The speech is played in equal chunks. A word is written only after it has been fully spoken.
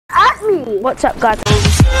At me. What's up, guys?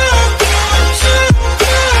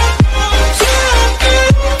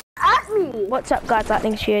 At me. What's up, guys?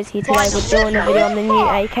 Lightning Shears here today. We're doing a video on the new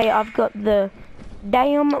AK. I've got the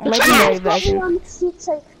damn legendary version. On 6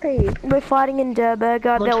 HP. We're fighting in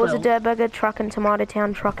Durburger. There was a Durburger truck and Tomato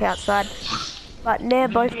Town truck outside, but they're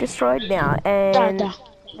both destroyed now, and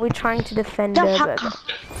we're trying to defend Durburger.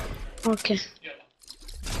 Okay.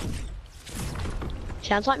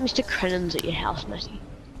 Sounds like Mr. Crennan's at your house, Matty.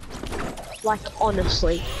 Like,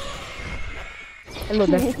 honestly. Hello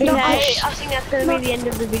there. Okay, I think that's gonna be the end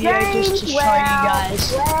of the video, just to show you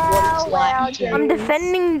guys what it's like to I'm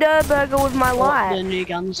defending Durburger with my what life. the new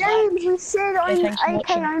guns James, like. we said on AK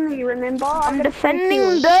only, remember? I'm defending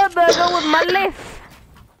Durburger with my life.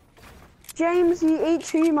 James, you eat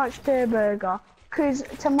too much Durburger. Cause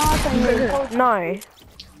tomato No.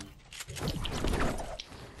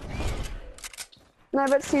 No,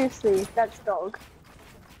 but seriously, that's dog.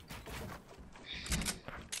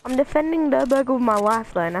 I'm defending Durburger with my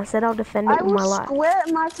life though, and I said I'll defend it with my life. I will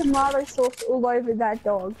squirt my tomato sauce all over that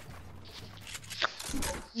dog.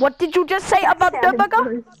 What did you just say about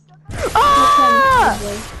Durburger? Ah!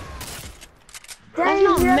 James,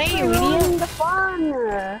 not you're me, you ruining idiot. the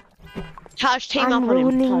fun. Touch team I'm up on him.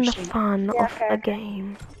 ruining the Touch team. fun Yeah, of okay. the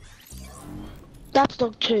game. That's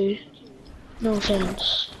dog too. No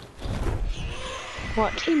offense.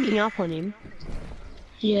 What, teaming up on him?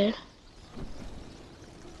 Yeah.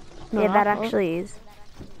 Yeah, that actually is.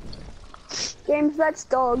 James, that's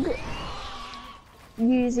dog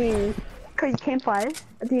using cause campfire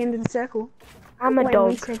at the end of the circle. I'm a Wait, dog.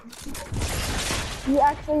 1 second. You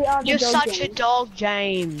actually are the You're dog, such a James. dog,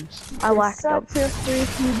 James. I like Such dogs. a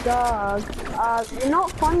freaky dog. You're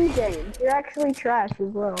not fun, James. You're actually trash as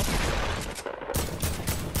well.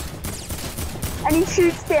 And he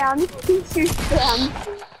shoots down. He shoots down.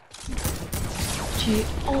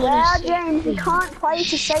 Wow, James, you can't play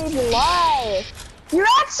to save your life. You're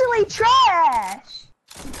actually trash.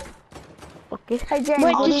 Okay. Hey, James,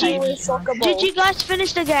 Wait, what did do you- with soccer ball? Did you guys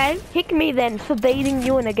finish the game? Kick me then for beating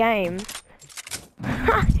you in a game.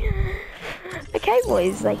 Okay,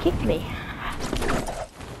 boys, they kicked me.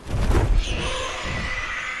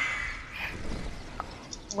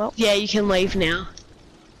 Well, Yeah, you can leave now.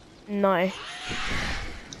 no.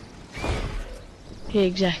 Yeah,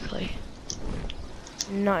 exactly.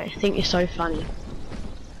 No. I think you're so funny.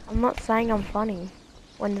 I'm not saying I'm funny.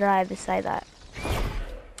 When did I ever say that?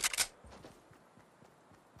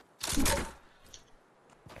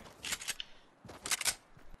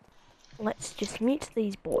 Let's just mute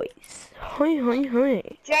these boys. Hi, hi, hi.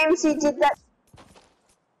 James, you did that.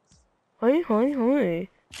 Hi, hi, hi.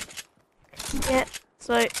 Yeah,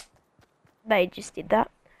 so they just did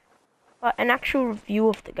that. But an actual review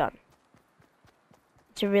of the gun.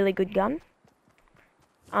 It's a really good gun.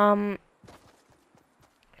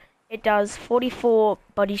 It does 44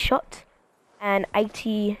 body shot and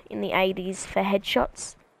 80 in the 80s for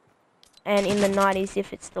headshots, and in the 90s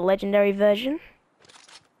if it's the legendary version.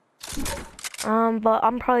 But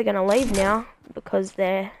I'm probably gonna leave now because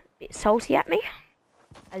they're a bit salty at me,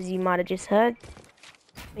 as you might have just heard,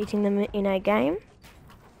 beating them in a game.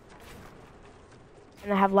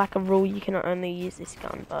 And they have like a rule you can only use this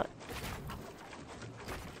gun, but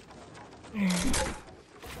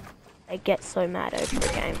they get so mad over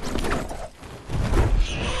the game.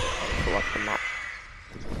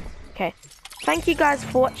 Okay, thank you guys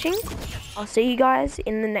for watching. I'll see you guys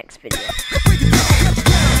in the next video.